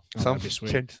don't know. That'd be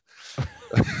sweet.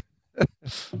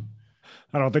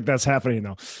 I don't think that's happening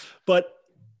though, but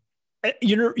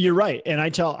you're right. And I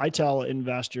tell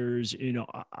investors,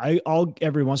 I'll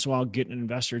every once in a while get an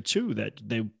investor too, that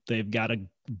they've got a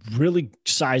really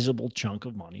sizable chunk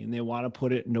of money and they want to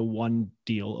put it into one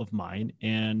deal of mine.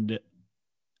 And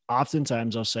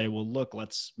oftentimes I'll say, well, look,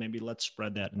 let's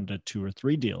spread that into 2 or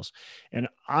 3 deals. And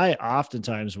I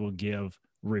oftentimes will give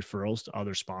referrals to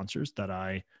other sponsors that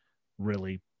I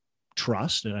really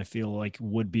trust and I feel like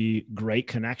would be great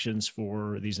connections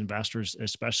for these investors,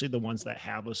 especially the ones that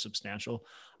have a substantial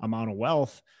amount of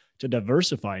wealth to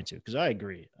diversify into. Because I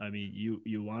agree. I mean,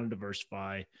 you want to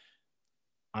diversify.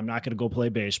 I'm not going to go play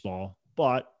baseball,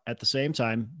 but at the same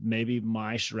time, maybe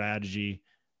my strategy,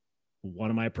 one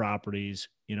of my properties,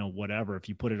 whatever, if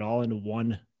you put it all into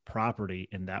one property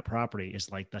and that property is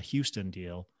like the Houston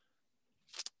deal,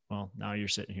 well, now you're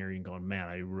sitting here and going, man,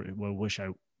 I wish I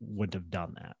wouldn't have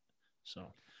done that.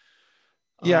 So,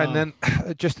 yeah. And then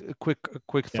just a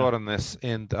quick thought on this.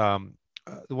 And the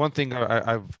one thing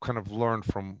I've kind of learned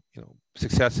from,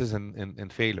 successes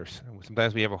and failures, and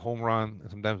sometimes we have a home run, and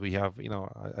sometimes we have,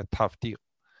 a tough deal,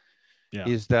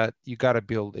 is that you got to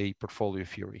build a portfolio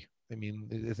theory. I mean,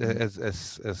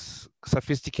 as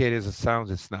sophisticated as it sounds,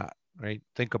 it's not, right?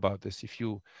 Think about this. If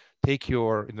you take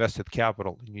your invested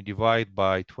capital and you divide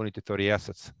by 20 to 30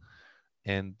 assets,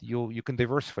 and you can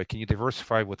diversify. Can you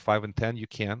diversify with 5 and 10? You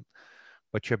can,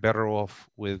 but you're better off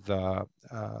with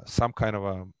some kind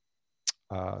of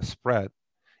a spread.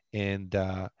 And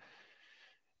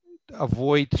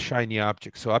avoid shiny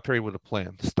objects. So operate with a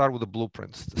plan. Start with the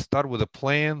blueprints. Start with a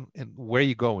plan and where are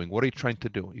you going? What are you trying to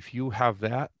do? If you have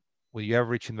that with your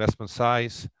average investment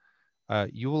size,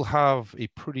 you will have a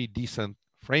pretty decent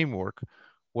framework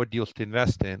what deals to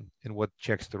invest in and what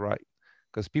checks to write.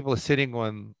 Because people are sitting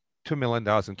on $2 million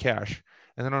in cash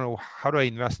and they don't know, how do I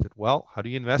invest it? Well, how do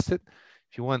you invest it?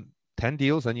 If you want 10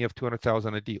 deals, then you have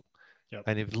 200,000 a deal. Yep.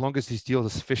 And if, as long as these deals are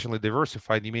sufficiently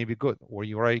diversified, you may be good. Or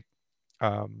you write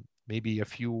maybe a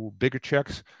few bigger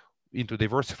checks into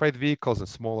diversified vehicles and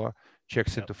smaller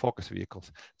checks into focus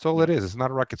vehicles. That's all it is. It's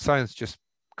not rocket science, just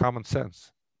common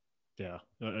sense. Yeah,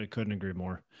 I couldn't agree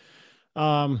more.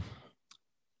 All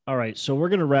right, so we're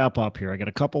going to wrap up here. I got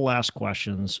a couple last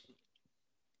questions,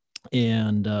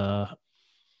 and then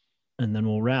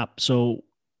we'll wrap. So,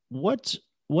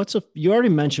 you already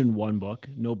mentioned one book,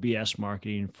 No BS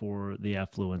Marketing for the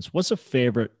Affluents. What's a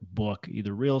favorite book,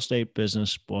 either real estate,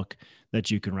 business book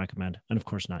that you can recommend, and of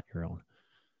course, not your own?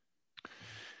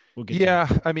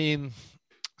 I mean,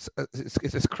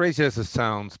 it's as crazy as it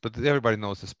sounds, but everybody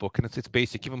knows this book, and it's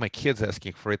basic. Even my kids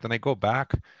asking for it, and I go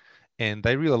back, and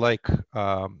I really like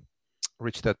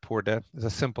Rich Dad Poor Dad. It's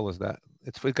as simple as that.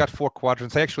 It's got 4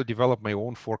 quadrants. I actually developed my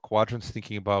own 4 quadrants,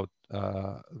 thinking about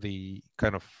the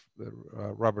kind of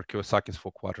Robert Kiyosaki's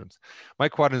 4 quadrants. My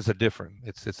quadrants are different.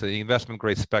 It's an investment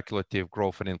grade, speculative,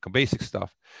 growth, and income, basic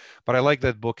stuff. But I like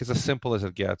that book. It's as simple as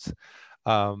it gets.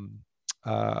 There's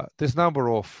a number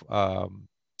of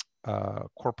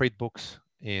corporate books,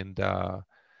 and I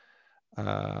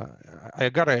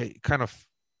gotta kind of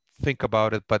think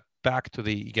about it. But back to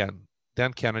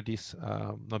Dan Kennedy's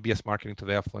No BS Marketing to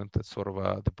the Affluent. That's sort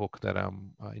of the book that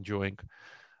I'm enjoying.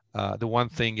 The One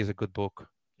Thing is a good book.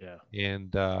 Yeah.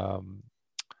 And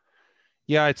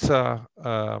it's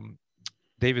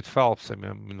David Phelps. I'm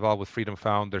involved with Freedom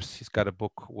Founders. He's got a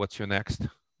book, What's Your Next?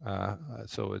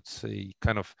 So it's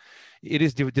it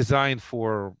is designed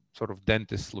for sort of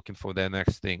dentists looking for their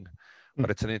next thing, but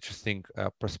it's an interesting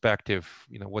perspective.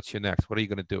 What's your next? What are you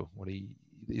going to do?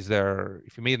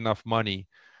 If you made enough money,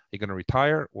 are you going to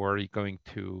retire, or are you going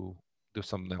to do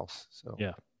something else? So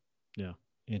yeah,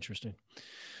 interesting.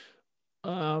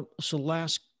 So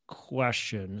last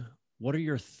question, what are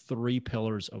your 3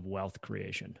 pillars of wealth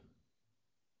creation?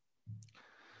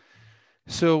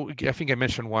 So I think I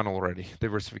mentioned one already,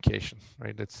 diversification,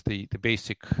 right? That's the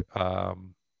basic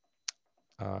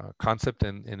concept,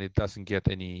 and it doesn't get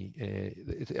any,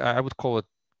 I would call it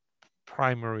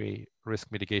primary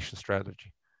risk mitigation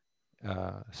strategy.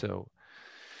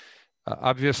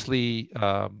 Obviously,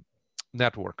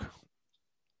 network,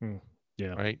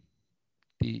 right?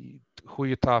 Who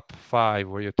your top 5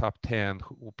 or your top 10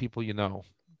 people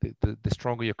the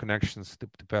stronger your connections, the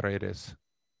better it is,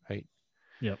 right?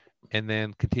 Yep. And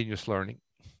then continuous learning.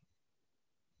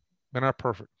 We're not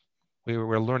perfect.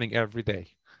 We're learning every day.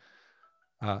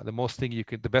 The best thing you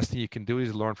can do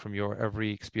is learn from your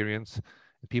every experience.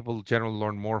 People generally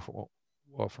learn more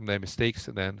from their mistakes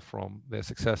than from their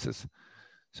successes.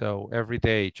 So every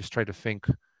day, just try to think,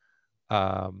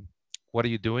 what are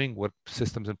you doing? What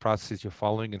systems and processes you're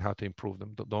following, and how to improve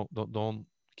them. Don't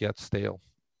get stale.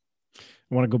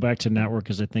 I want to go back to network,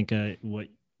 because I think what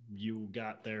you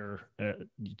got there,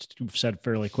 you've said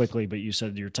fairly quickly, but you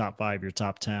said your top 5, your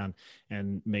top 10,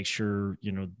 and make sure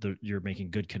you're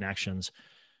making good connections.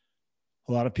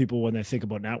 A lot of people, when they think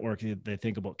about networking, they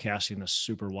think about casting this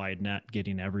super wide net,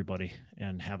 getting everybody,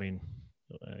 and having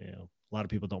a lot of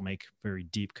people don't make very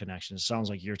deep connections. It sounds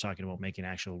like you're talking about making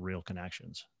actual real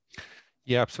connections.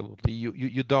 Yeah, absolutely.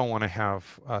 You don't want to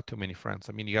have too many friends.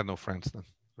 I mean, you got no friends then,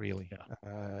 really.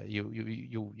 Yeah.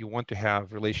 You want to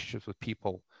have relationships with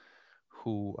people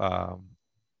who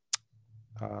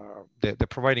they're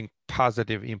providing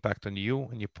positive impact on you,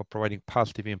 and you're providing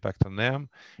positive impact on them,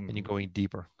 and you're going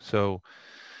deeper. So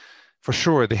for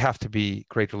sure, they have to be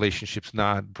great relationships,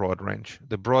 not broad range.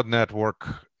 The broad network,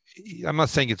 I'm not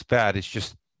saying it's bad. It's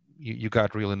just you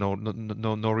got really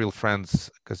no real friends,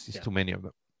 because there's too many of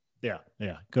them. Yeah.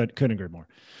 Couldn't agree more.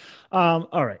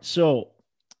 All right. So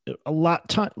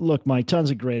look, Mike,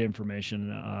 tons of great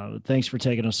information. Thanks for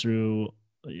taking us through,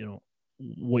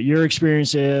 what your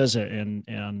experience is, and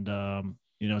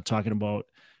talking about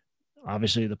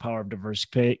obviously the power of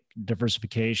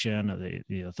diversification,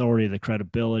 the authority, the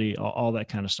credibility, all that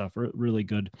kind of stuff. Really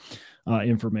good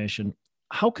information.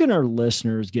 How can our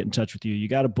listeners get in touch with you? You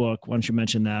got a book. Why don't you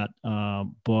mention that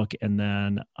book, and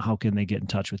then how can they get in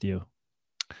touch with you?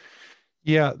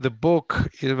 Yeah, the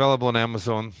book is available on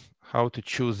Amazon, How to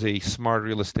Choose a Smart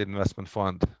Real Estate Investment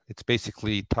Fund. It's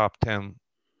basically top 10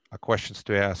 questions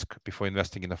to ask before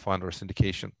investing in a fund or a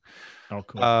syndication. Oh,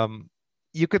 cool.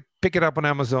 You could pick it up on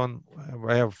Amazon.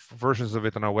 I have versions of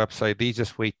it on our website. The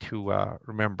easiest way to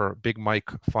remember,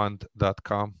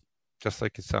 bigmikefund.com, just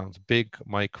like it sounds,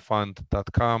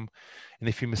 bigmikefund.com. And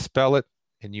if you misspell it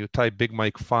and you type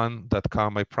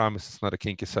bigmikefund.com, I promise it's not a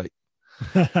kinky site.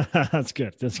 That's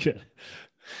good. That's good.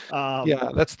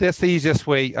 Yeah, that's the easiest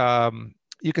way.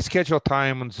 You can schedule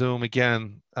time on Zoom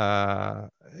again.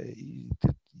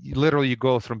 You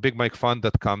go from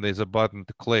bigmikefund.com, there's a button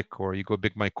to click, or you go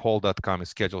bigmikecall.com, it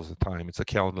schedules the time. It's a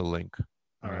calendar link.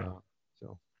 All right.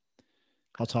 So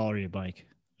how tall are you, Mike?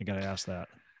 I got to ask that.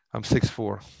 I'm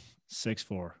 6'4".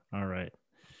 6'4". All right.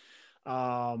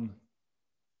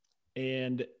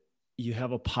 And you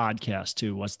have a podcast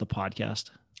too. What's the podcast?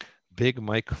 Big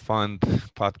Mike Fund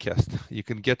podcast. You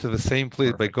can get to the same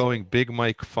place by going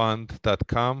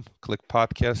bigmikefund.com, click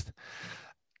podcast.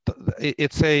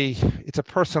 It's a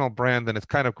personal brand, and it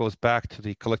kind of goes back to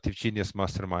the Collective Genius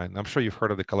Mastermind. I'm sure you've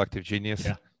heard of the Collective Genius.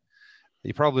 Yeah.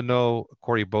 You probably know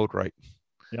Corey Boatwright.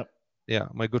 Yep. Yeah,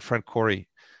 my good friend Corey.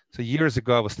 So years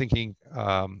ago, I was thinking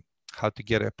how to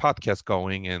get a podcast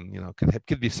going, and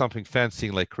could be something fancy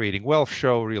like creating wealth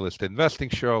show, real estate investing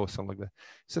show, something like that.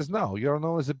 He says, no, you're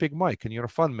known as a Big Mike, and you're a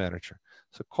fund manager,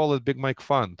 so call it Big Mike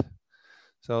Fund.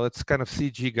 So it's kind of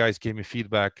CG guys gave me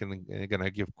feedback, and again, I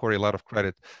give Corey a lot of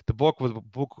credit. The book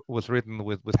was written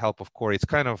with help of Corey. It's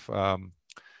kind of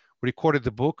recorded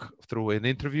the book through an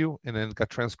interview, and then it got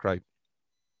transcribed.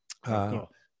 Cool.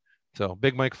 So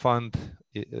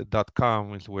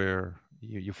bigmikefund.com is where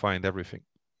you find everything.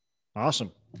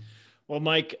 Awesome. Well,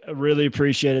 Mike, I really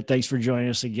appreciate it. Thanks for joining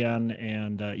us again,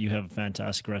 and you have a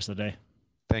fantastic rest of the day.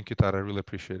 Thank you, Todd. I really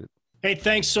appreciate it. Hey,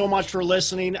 thanks so much for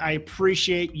listening. I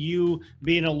appreciate you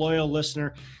being a loyal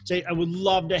listener. I would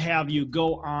love to have you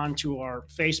go on to our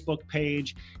Facebook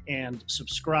page and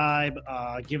subscribe,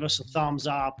 give us a thumbs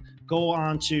up, go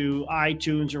on to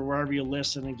iTunes or wherever you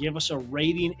listen and give us a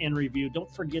rating and review.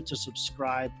 Don't forget to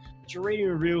subscribe. Your rating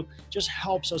and review just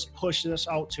helps us push this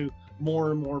out to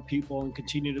more and more people and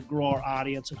continue to grow our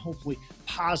audience and hopefully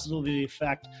positively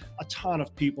affect a ton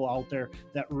of people out there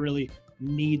that really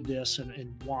need this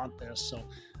and want this. So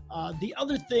the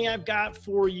other thing I've got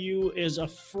for you is a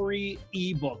free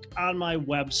ebook on my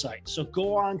website. So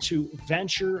go on to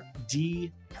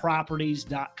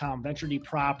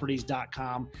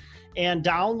venturedproperties.com, and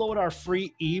download our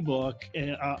free ebook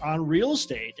on real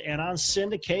estate and on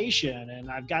syndication. And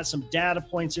I've got some data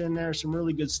points in there, some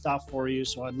really good stuff for you.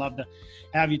 So I'd love to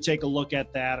have you take a look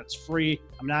at that. It's free.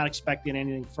 I'm not expecting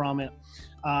anything from it.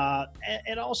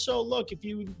 And also, look, if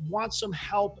you want some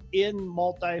help in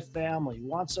multifamily,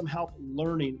 want some help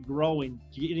learning, growing,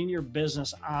 getting your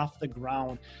business off the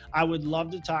ground, I would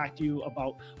love to talk to you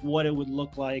about what it would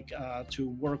look like to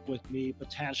work with me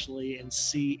potentially and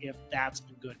see if that's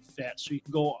a good fit. So you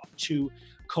can go to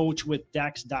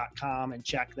coachwithdex.com and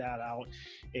check that out,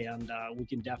 and we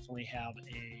can definitely have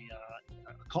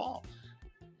a call.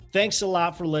 Thanks a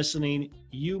lot for listening.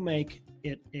 You make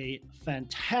it a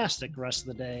fantastic rest of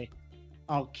the day.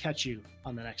 I'll catch you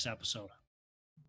on the next episode.